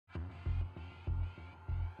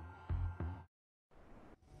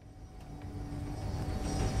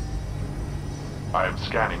I am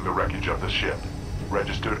scanning the wreckage of the ship.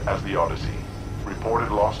 Registered as the Odyssey.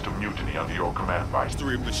 Reported loss to mutiny under your command, Vice.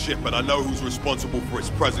 History of the ship, and I know who's responsible for its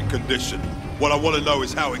present condition. What I want to know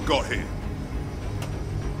is how it got here.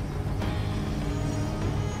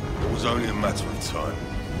 It was only a matter of time.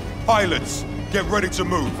 Pilots, get ready to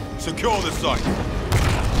move. Secure the site.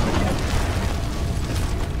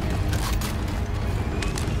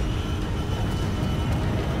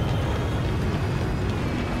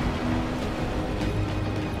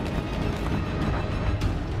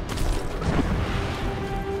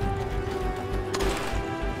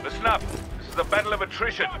 This is a battle of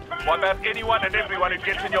attrition. Wipe out anyone and everyone who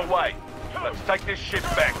gets in your way. Let's take this ship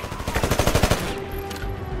back.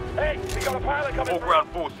 Hey, we got a pilot coming. All ground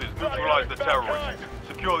forces, neutralize the terrorists.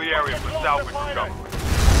 Secure the area for salvage recovery.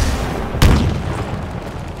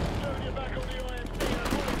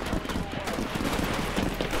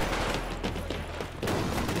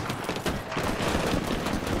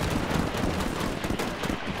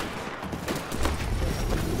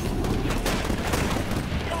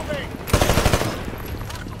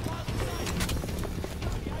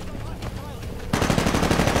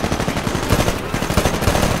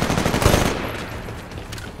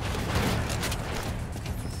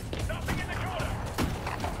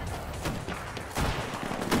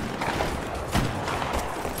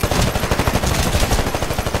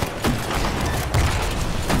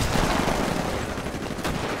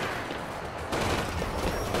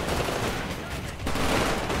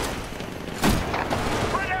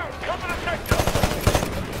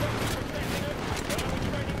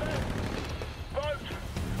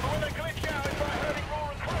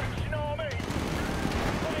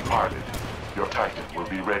 Pilot, your Titan will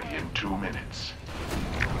be ready in 2 minutes.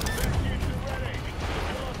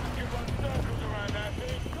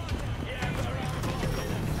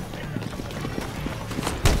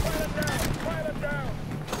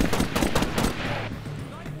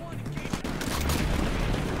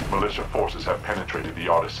 Militia forces have penetrated the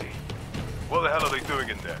Odyssey. What the hell are they doing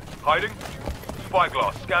in there? Hiding?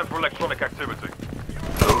 Spyglass, scan for electronic activity.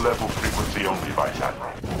 Low-level frequency only, Vice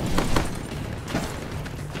Admiral.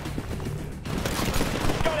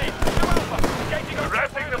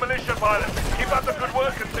 Harassing the militia pilots. Keep up the good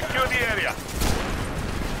work and secure the area.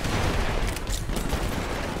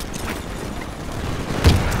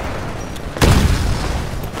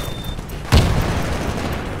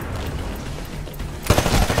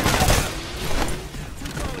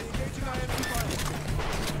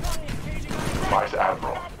 Vice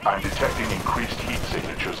Admiral, I'm detecting increased heat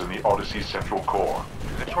signatures in the Odyssey's central core.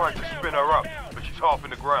 They're trying to spin her up, but she's half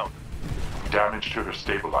in the ground. Damage to her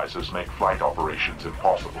stabilizers make flight operations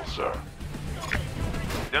impossible, sir.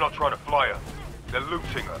 They're not trying to fly her. They're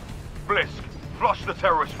looting her. Blisk, flush the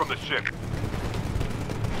terrorists from the ship.